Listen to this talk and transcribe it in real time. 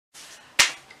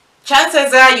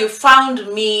Chances are you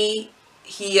found me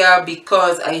here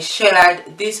because I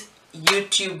shared this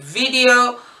YouTube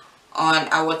video on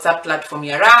a WhatsApp platform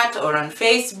you're at, or on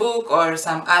Facebook, or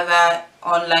some other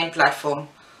online platform.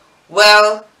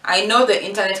 Well, I know the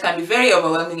internet can be very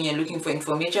overwhelming when you're looking for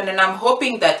information, and I'm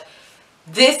hoping that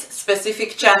this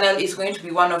specific channel is going to be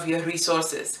one of your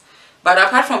resources. But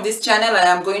apart from this channel, I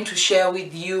am going to share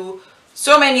with you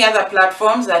so many other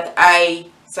platforms that I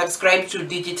subscribe to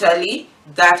digitally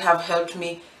that have helped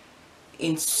me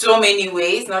in so many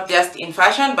ways, not just in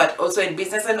fashion, but also in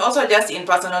business, and also just in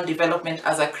personal development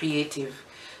as a creative.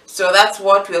 So that's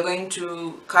what we're going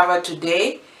to cover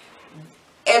today.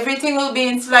 Everything will be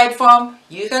in slide form.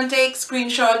 You can take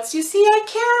screenshots. You see, I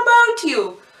care about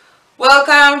you.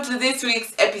 Welcome to this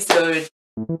week's episode.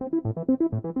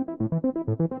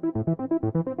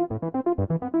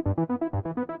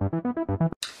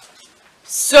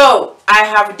 So I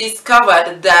have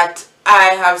discovered that I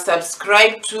have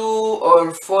subscribed to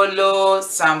or follow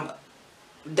some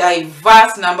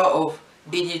diverse number of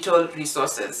digital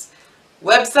resources,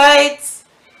 websites,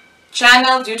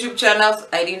 channels, YouTube channels.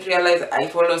 I didn't realize I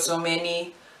follow so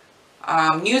many,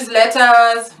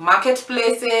 newsletters,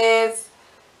 marketplaces,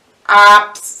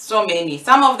 apps, so many.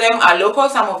 Some of them are local,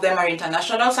 some of them are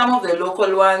international. Some of the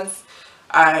local ones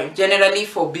are generally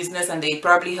for business and they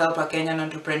probably help a Kenyan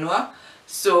entrepreneur.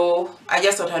 So I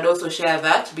just thought I'd also share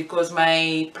that because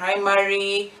my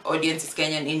primary audience is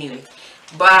Kenyan anyway.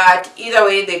 But either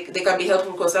way, they can be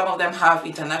helpful because some of them have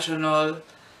international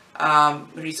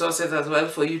resources as well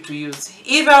for you to use.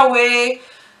 Either way,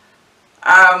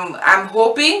 I'm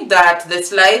hoping that the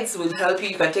slides will help you.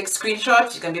 You can take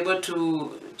screenshots, you can be able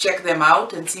to check them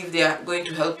out and see if they are going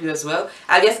to help you as well.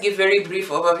 I'll just give very brief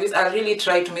overviews. I'll really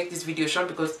try to make this video short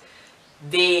because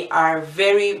they are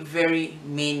very, very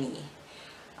many.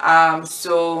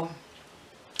 So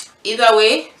either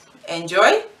way,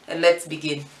 enjoy and let's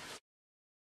begin.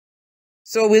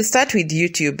 So we'll start with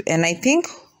YouTube, and I think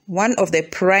one of the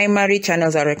primary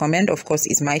channels I recommend, of course,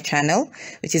 is my channel,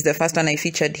 which is the first one I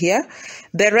featured here.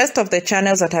 The rest of the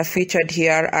channels that I've featured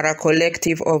here are a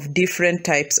collective of different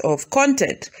types of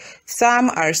content. Some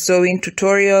are sewing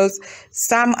tutorials,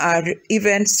 some are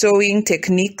even sewing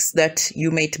techniques that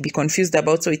you might be confused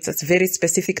about, so it's a very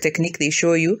specific technique they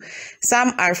show you.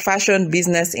 Some are fashion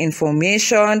business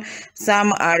information,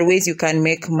 some are ways you can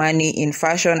make money in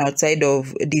fashion outside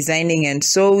of designing and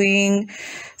sewing.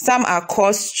 Some are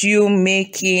costume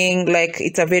making. Like,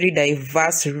 it's a very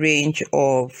diverse range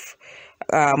of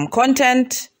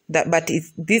content, but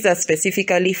these are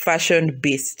specifically fashion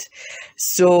based.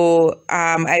 So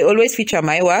I always feature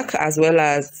my work as well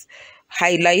as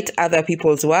highlight other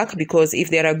people's work, because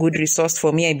if they're a good resource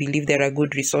for me, I believe they're a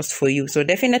good resource for you. So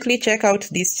definitely check out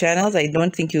these channels. I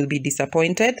don't think you'll be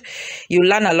disappointed. You'll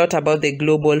learn a lot about the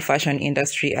global fashion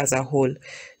industry as a whole.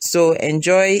 So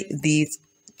enjoy these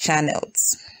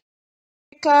channels.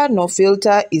 Africa No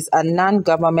Filter is a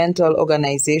non-governmental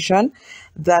organization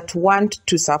that want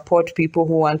to support people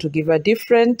who want to give a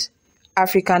different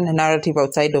African narrative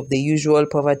outside of the usual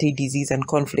poverty, disease, and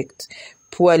conflict,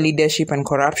 poor leadership, and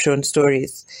corruption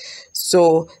stories.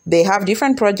 So they have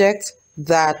different projects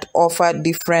that offer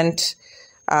different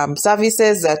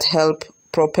services that help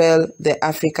propel the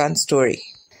African story.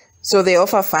 So they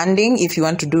offer funding if you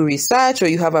want to do research or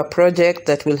you have a project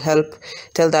that will help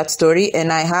tell that story.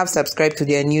 And I have subscribed to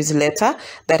their newsletter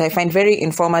that I find very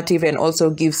informative and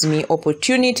also gives me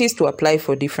opportunities to apply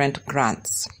for different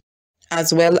grants,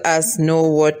 as well as know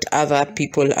what other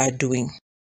people are doing.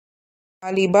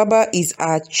 Alibaba is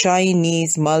a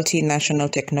Chinese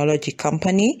multinational technology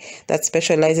company that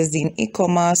specializes in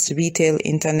e-commerce, retail,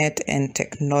 internet, and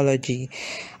technology.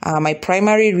 My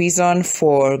primary reason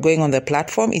for going on the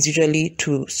platform is usually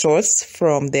to source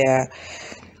from their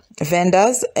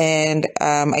vendors, and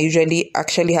I usually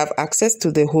actually have access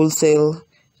to the wholesale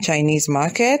Chinese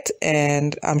market,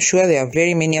 and I'm sure there are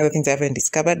very many other things I haven't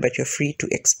discovered, but you're free to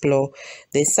explore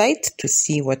the site to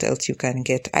see what else you can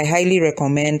get. I highly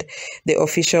recommend the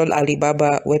official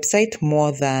Alibaba website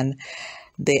more than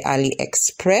the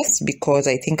AliExpress, because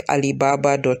I think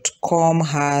Alibaba.com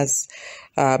has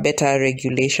better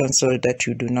regulation so that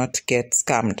you do not get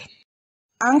scammed.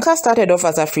 Anka started off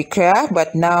as Afrikrea,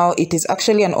 but now it is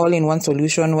actually an all-in-one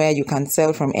solution where you can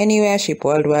sell from anywhere, ship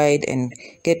worldwide, and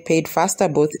get paid faster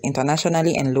both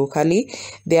internationally and locally.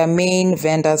 Their main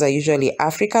vendors are usually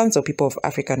Africans or people of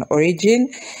African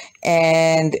origin,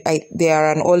 and they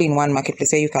are an all-in-one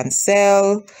marketplace where you can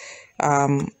sell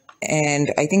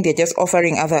and I think they're just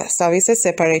offering other services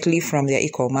separately from their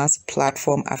e-commerce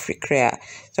platform, Afrikrea.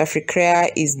 So Afrikrea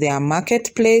is their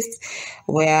marketplace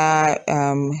where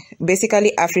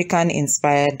basically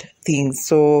African-inspired things.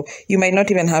 So you might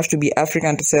not even have to be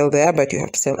African to sell there, but you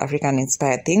have to sell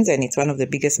African-inspired things, and it's one of the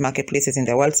biggest marketplaces in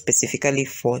the world specifically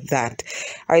for that.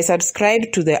 I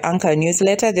subscribe to the Anka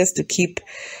newsletter just to keep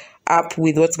up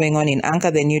with what's going on in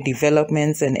Anka, the new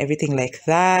developments and everything like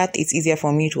that. It's easier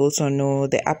for me to also know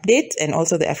the updates, and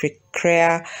also the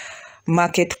Afrikrea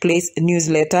marketplace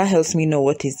newsletter helps me know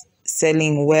what is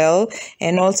selling well,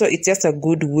 and also it's just a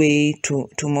good way to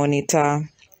monitor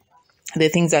the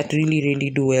things that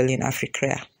really do well in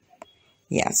Afrikrea.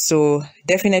 Yeah, so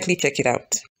definitely check it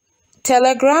out.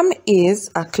 Telegram is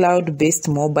a cloud-based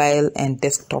mobile and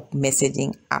desktop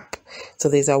messaging app. So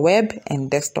there's a web and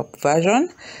desktop version.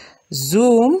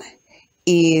 Zoom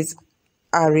is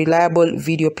a reliable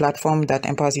video platform that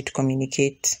empowers you to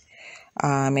communicate,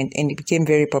 and it became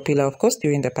very popular, of course,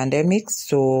 during the pandemic.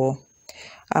 So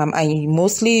I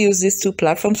mostly use these two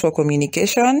platforms for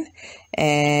communication,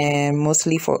 and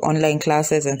mostly for online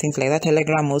classes and things like that.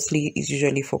 Telegram mostly is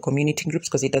usually for community groups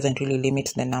because it doesn't really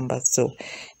limit the numbers. So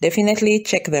definitely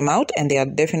check them out, and they are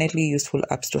definitely useful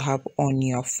apps to have on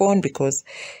your phone because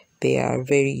they are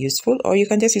very useful, or you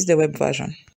can just use the web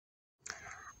version.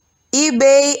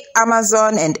 eBay,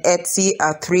 Amazon, and Etsy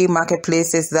are three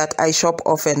marketplaces that I shop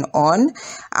often on.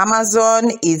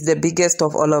 Amazon is the biggest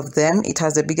of all of them. It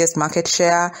has the biggest market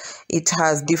share. It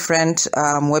has different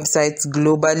websites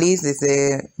globally. There's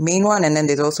the main one, and then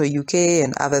there's also UK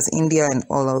and others, India and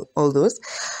all those.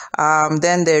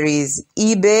 Then there is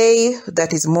eBay,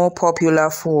 that is more popular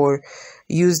for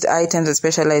used items and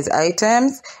specialized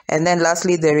items. And then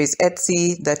lastly, there is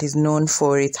Etsy, that is known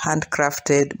for its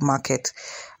handcrafted market.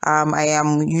 I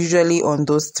am usually on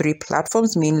those three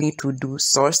platforms mainly to do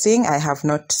sourcing. I have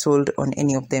not sold on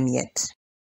any of them yet.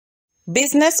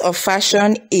 Business of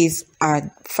Fashion is a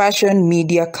fashion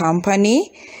media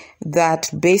company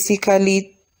that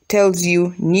basically tells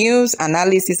you news,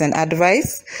 analysis, and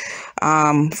advice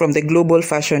from the global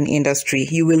fashion industry.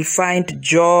 You will find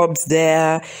jobs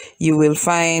there, you will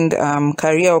find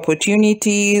career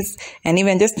opportunities, and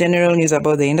even just general news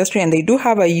about the industry. And they do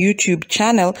have a YouTube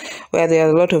channel where there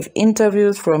are a lot of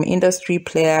interviews from industry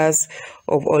players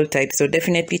of all types. So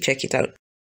definitely check it out.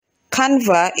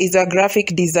 Canva is a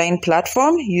graphic design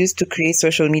platform used to create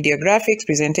social media graphics,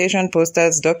 presentation,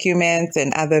 posters, documents,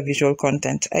 and other visual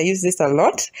content. I use this a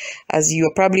lot, as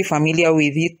you're probably familiar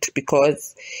with it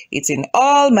because it's in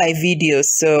all my videos.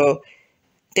 So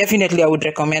definitely I would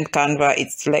recommend Canva.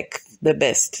 It's like the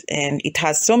best, and it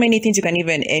has so many things. You can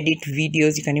even edit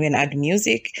videos, you can even add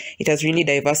music. It has really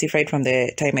diversified from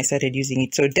the time I started using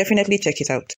it. So definitely check it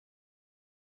out.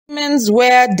 Women's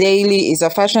Wear Daily is a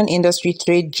fashion industry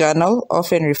trade journal,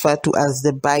 often referred to as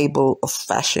the Bible of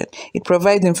fashion. It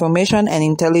provides information and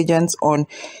intelligence on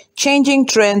changing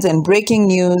trends and breaking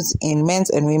news in men's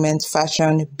and women's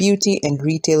fashion, beauty, and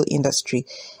retail industry.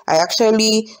 I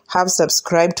actually have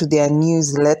subscribed to their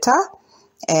newsletter,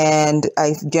 and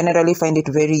I generally find it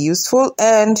very useful,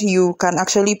 and you can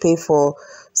actually pay for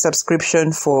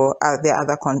subscription for their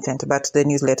other content, but the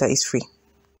newsletter is free.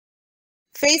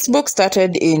 Facebook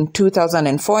started in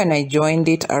 2004 and I joined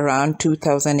it around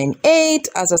 2008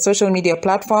 as a social media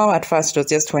platform. At first, it was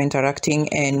just for interacting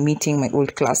and meeting my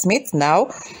old classmates.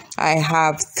 Now, I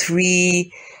have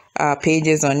 3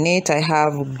 pages on it. I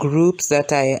have groups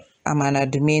that I am an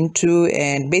admin to,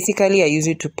 and basically I use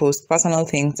it to post personal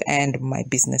things and my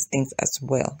business things as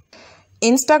well.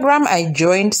 Instagram, I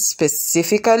joined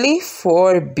specifically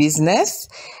for business,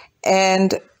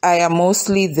 and I am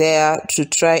mostly there to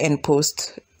try and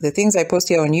post the things I post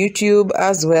here on YouTube,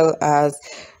 as well as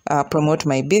promote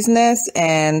my business.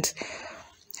 And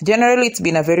generally, it's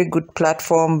been a very good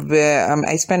platform where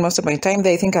I spend most of my time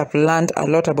there. I think I've learned a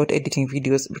lot about editing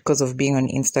videos because of being on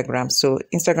Instagram. So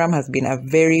Instagram has been a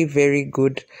very, very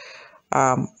good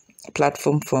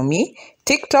platform for me.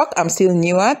 TikTok, I'm still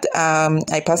new at.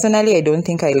 I don't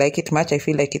think I like it much. I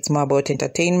feel like it's more about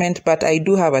entertainment, but I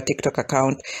do have a TikTok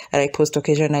account that I post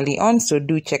occasionally on, so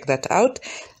do check that out.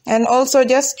 And also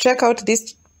just check out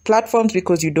these platforms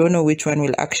because you don't know which one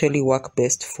will actually work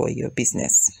best for your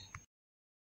business.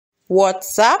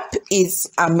 WhatsApp is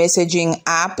a messaging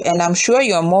app, and I'm sure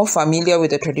you're more familiar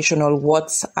with the traditional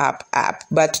WhatsApp app,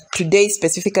 but today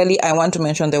specifically I want to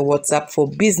mention the WhatsApp for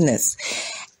business.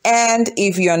 And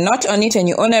if you're not on it and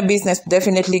you own a business,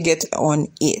 definitely get on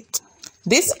it.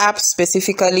 This app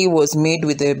specifically was made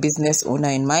with the business owner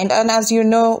in mind, and as you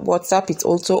know, WhatsApp is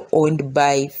also owned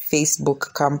by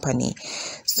Facebook company.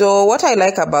 So what I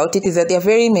like about it is that there are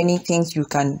very many things you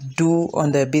can do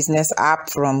on the business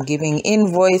app, from giving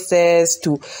invoices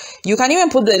to, you can even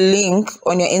put the link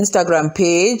on your Instagram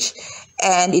page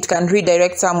and it can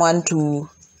redirect someone to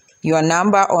your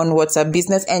number on WhatsApp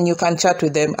Business and you can chat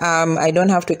with them. I don't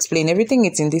have to explain everything.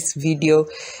 It's in this video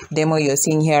demo you're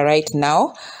seeing here right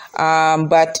now.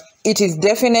 But it is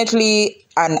definitely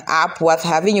an app worth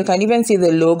having. You can even see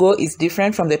the logo is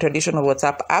different from the traditional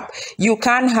WhatsApp app. You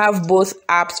can have both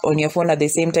apps on your phone at the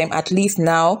same time. At least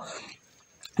now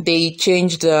they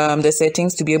changed the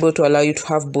settings to be able to allow you to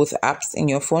have both apps in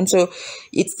your phone. So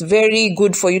it's very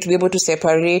good for you to be able to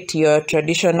separate your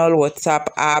traditional WhatsApp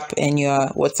app and your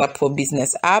WhatsApp for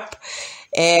Business app.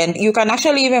 And you can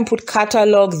actually even put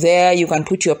catalog there. You can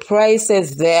put your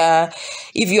prices there.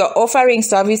 If you're offering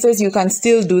services, you can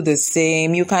still do the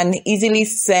same. You can easily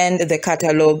send the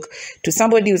catalog to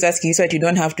somebody who's asking you so that you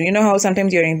don't have to, you know how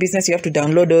sometimes you're in business, you have to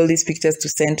download all these pictures to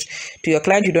send to your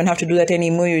client. You don't have to do that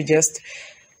anymore. You just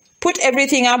put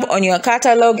everything up on your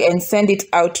catalog and send it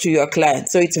out to your client.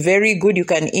 So it's very good. You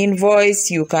can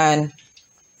invoice, you can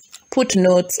put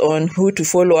notes on who to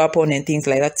follow up on and things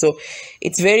like that. So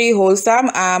it's very wholesome.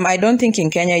 I don't think in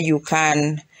Kenya you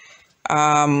can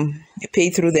pay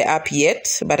through the app yet,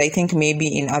 but I think maybe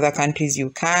in other countries you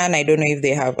can. I don't know if they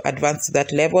have advanced to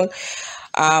that level.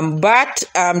 But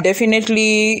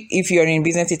definitely if you're in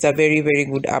business, it's a very, very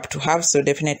good app to have. So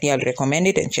definitely I'll recommend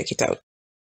it and check it out.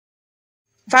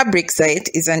 Fabric Site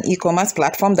is an e-commerce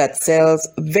platform that sells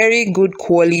very good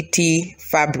quality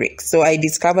fabrics. So I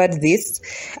discovered this,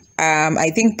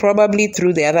 I think probably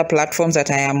through the other platforms that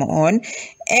I am on,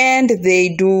 and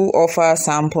they do offer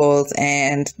samples,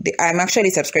 and I'm actually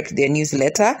subscribed to their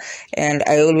newsletter, and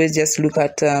I always just look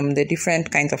at the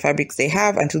different kinds of fabrics they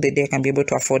have until the day I can be able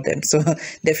to afford them. So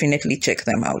definitely check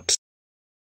them out.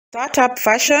 Startup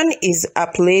Fashion is a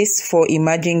place for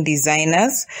emerging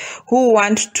designers who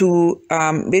want to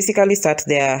basically start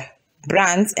their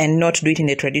brands and not do it in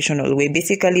a traditional way.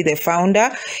 Basically, the founder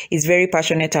is very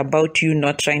passionate about you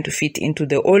not trying to fit into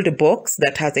the old box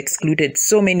that has excluded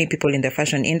so many people in the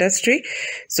fashion industry.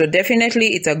 So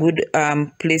definitely it's a good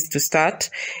place to start.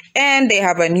 And they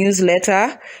have a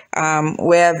newsletter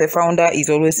where the founder is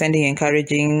always sending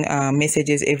encouraging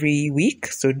messages every week.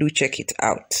 So do check it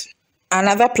out.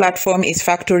 Another platform is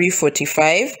Factory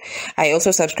 45. I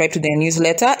also subscribe to their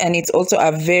newsletter, and it's also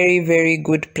a very, very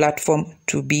good platform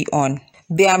to be on.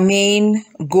 Their main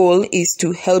goal is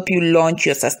to help you launch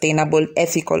your sustainable,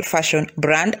 ethical fashion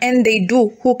brand, and they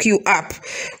do hook you up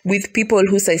with people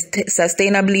who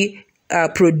sustainably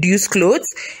produce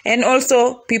clothes, and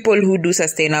also people who do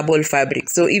sustainable fabric.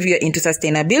 So if you're into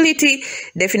sustainability,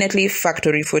 definitely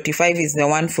Factory 45 is the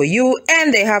one for you.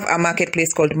 And they have a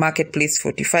marketplace called Marketplace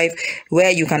 45 where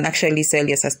you can actually sell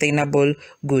your sustainable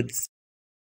goods.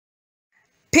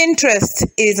 Pinterest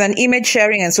is an image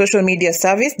sharing and social media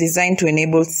service designed to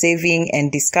enable saving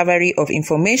and discovery of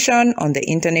information on the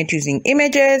internet using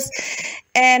images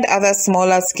and other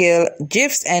smaller scale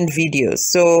GIFs and videos.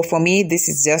 So for me, this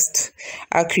is just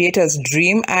a creator's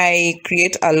dream. I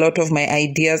create a lot of my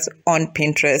ideas on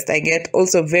Pinterest. I get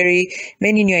also very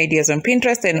many new ideas on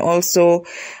Pinterest, and also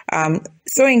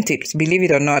sewing tips, believe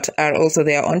it or not, are also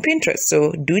there on Pinterest.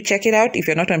 So do check it out. If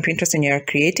you're not on Pinterest and you're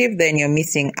creative, then you're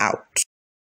missing out.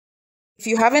 If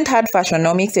you haven't had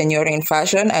Fashionomics and you're in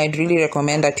fashion, I'd really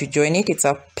recommend that you join it. It's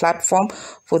a platform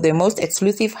for the most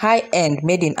exclusive high-end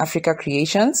made in Africa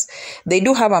creations. They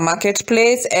do have a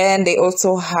marketplace, and they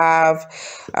also have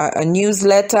a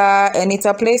newsletter, and it's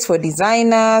a place for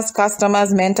designers,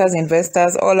 customers, mentors,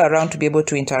 investors, all around to be able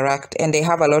to interact. And they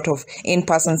have a lot of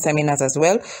in-person seminars as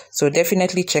well. So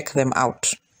definitely check them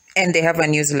out. And they have a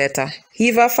newsletter.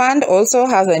 Heva Fund also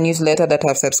has a newsletter that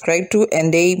I've subscribed to,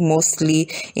 and they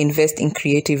mostly invest in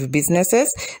creative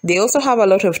businesses. They also have a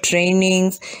lot of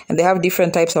trainings, and they have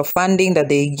different types of funding that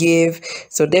they give.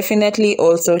 So definitely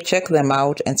also check them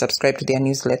out and subscribe to their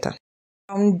newsletter.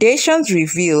 Foundations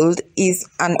Revealed is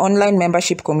an online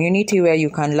membership community where you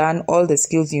can learn all the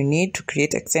skills you need to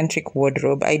create eccentric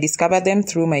wardrobe. I discovered them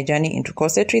through my journey into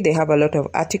Corsetry. They have a lot of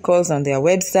articles on their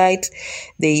website.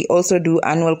 They also do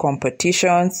annual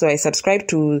competitions. So I subscribe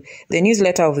to the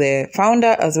newsletter of the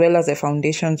founder as well as the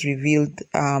Foundations Revealed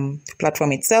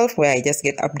platform itself, where I just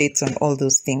get updates on all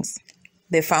those things.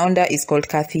 The founder is called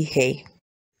Kathy Hay.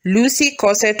 Lucy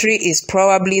Corsetry is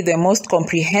probably the most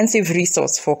comprehensive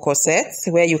resource for corsets,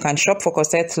 where you can shop for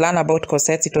corsets, learn about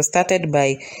corsets. It was started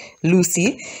by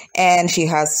Lucy, and she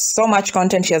has so much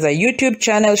content. She has a YouTube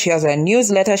channel, she has a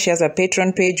newsletter, she has a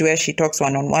Patreon page where she talks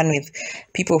one-on-one with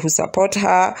people who support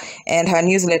her, and her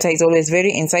newsletter is always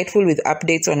very insightful with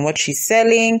updates on what she's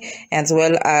selling, as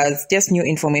well as just new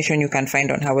information you can find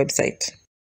on her website.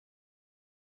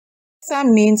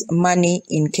 Mpesa means money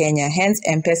in Kenya, hence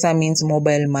Mpesa means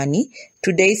mobile money.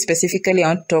 Today specifically I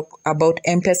want to talk about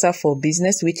Mpesa for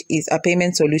Business, which is a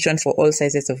payment solution for all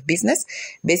sizes of business.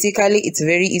 Basically, it's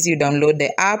very easy. You download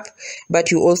the app, but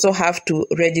you also have to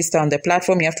register on the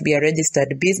platform. You have to be a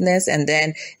registered business, and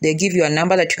then they give you a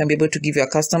number that you can be able to give your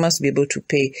customers to be able to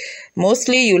pay.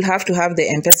 Mostly, you'll have to have the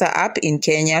Mpesa app in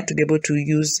Kenya to be able to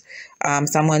use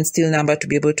someone's till number to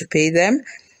be able to pay them.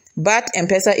 But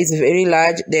Mpesa is very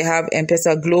large. They have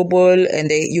Mpesa Global,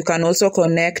 and you can also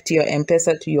connect your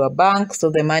Mpesa to your bank. So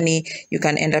the money you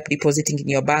can end up depositing in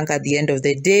your bank at the end of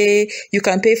the day. You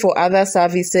can pay for other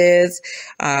services,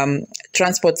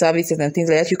 transport services and things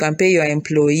like that. You can pay your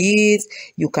employees.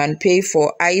 You can pay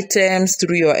for items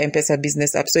through your Mpesa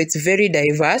business app. So it's very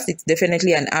diverse. It's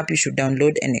definitely an app you should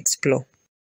download and explore.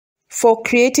 For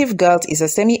Creative Girls is a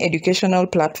semi-educational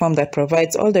platform that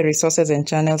provides all the resources and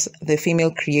channels the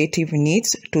female creative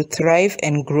needs to thrive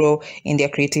and grow in their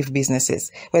creative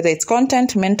businesses. Whether it's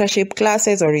content, mentorship,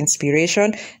 classes, or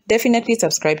inspiration, definitely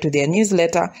subscribe to their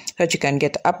newsletter so that you can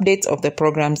get updates of the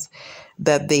programs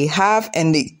that they have,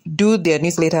 and they do their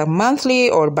newsletter monthly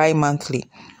or bi-monthly.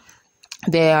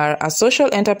 They are a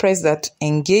social enterprise that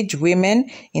engage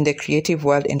women in the creative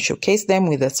world and showcase them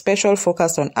with a special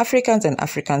focus on Africans and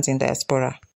Africans in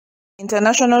diaspora.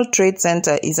 International Trade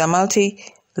Center is a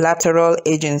multilateral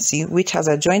agency which has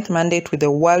a joint mandate with the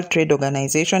World Trade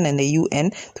Organization and the UN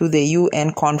through the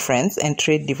UN Conference and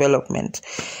Trade Development.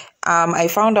 I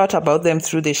found out about them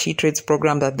through the She Trades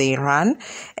program that they run,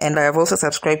 and I have also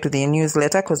subscribed to their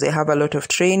newsletter because they have a lot of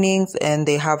trainings and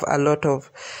they have a lot of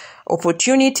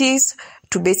opportunities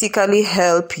to basically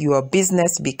help your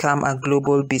business become a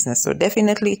global business. So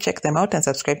definitely check them out and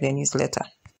subscribe to their newsletter.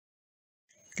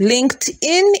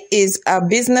 LinkedIn is a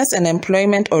business and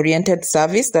employment-oriented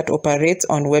service that operates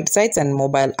on websites and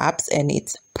mobile apps, and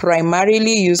it's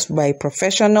primarily used by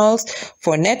professionals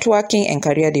for networking and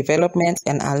career development,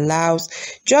 and allows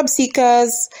job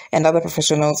seekers and other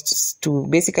professionals to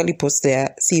basically post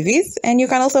their CVs. And you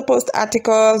can also post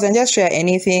articles and just share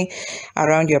anything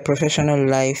around your professional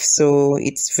life. So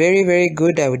it's very, very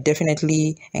good. I would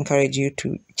definitely encourage you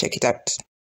to check it out.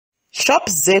 Shop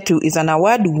Zetu is an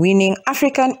award-winning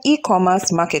African e-commerce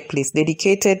marketplace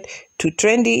dedicated to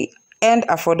trendy and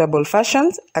affordable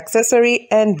fashions, accessory,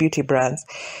 and beauty brands.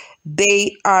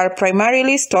 They are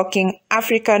primarily stocking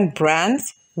African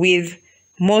brands, with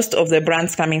most of the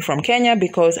brands coming from Kenya,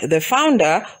 because the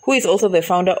founder, who is also the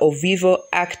founder of Vivo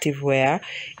Activewear,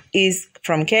 is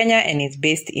from Kenya and is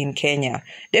based in Kenya.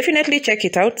 Definitely check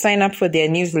it out. Sign up for their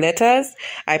newsletters.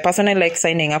 I personally like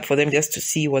signing up for them just to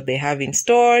see what they have in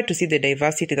store, to see the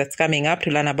diversity that's coming up, to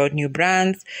learn about new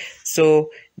brands. So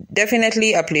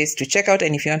definitely a place to check out,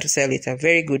 and if you want to sell, it's a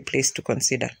very good place to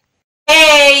consider.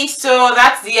 Hey, so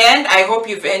that's the end. I hope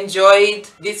you've enjoyed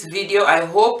this video. I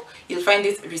hope you'll find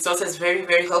these resources very,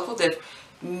 very helpful.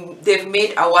 They've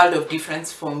made a world of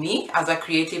difference for me as a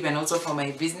creative and also for my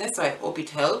business, so I hope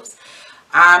it helps.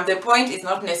 The point is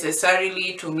not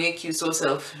necessarily to make you so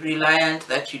self-reliant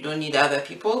that you don't need other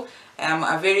people. I'm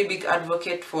a very big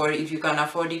advocate for, if you can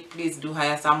afford it, please do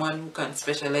hire someone who can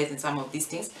specialize in some of these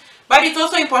things. But it's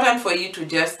also important for you to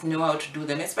just know how to do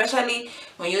them, especially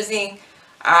when using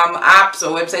apps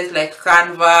or websites like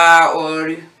Canva,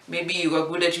 or maybe you are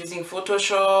good at using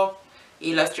Photoshop,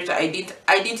 Illustrator. I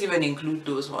didn't even include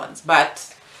those ones,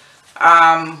 but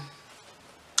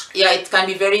yeah, it can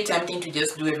be very tempting to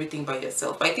just do everything by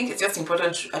yourself. I think it's just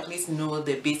important to at least know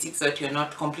the basics so that you're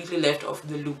not completely left off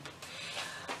the loop.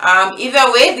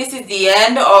 Either way, this is the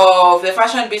end of the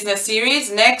fashion business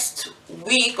series. Next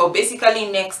week, or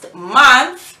basically next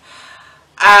month,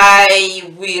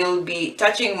 I will be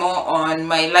touching more on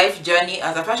my life journey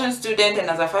as a fashion student and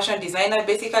as a fashion designer,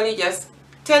 basically just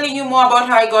telling you more about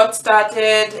how I got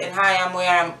started and how I am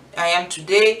where I am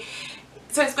today.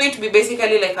 So it's going to be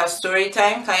basically like a story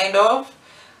time, kind of.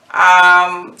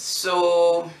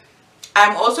 So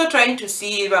I'm also trying to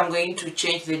see if I'm going to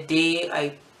change the day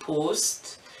I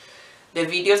post the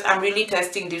videos. I'm really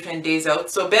testing different days out,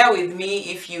 so bear with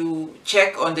me if you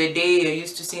check on the day you're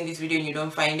used to seeing this video and you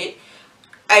don't find it.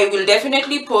 I will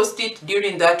definitely post it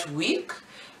during that week,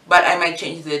 but I might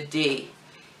change the day.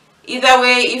 Either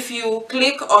way, if you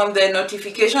click on the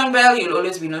notification bell, you'll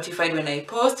always be notified when I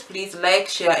post. Please like,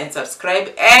 share, and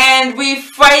subscribe. And we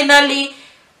finally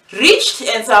reached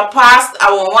and surpassed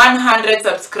our 100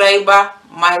 subscriber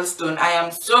milestone. I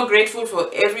am so grateful for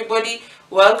everybody.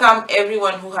 Welcome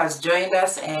everyone who has joined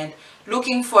us, and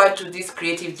looking forward to this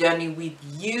creative journey with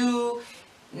you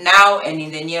now and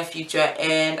in the near future.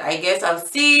 And I guess I'll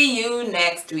see you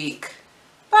next week.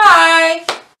 Bye.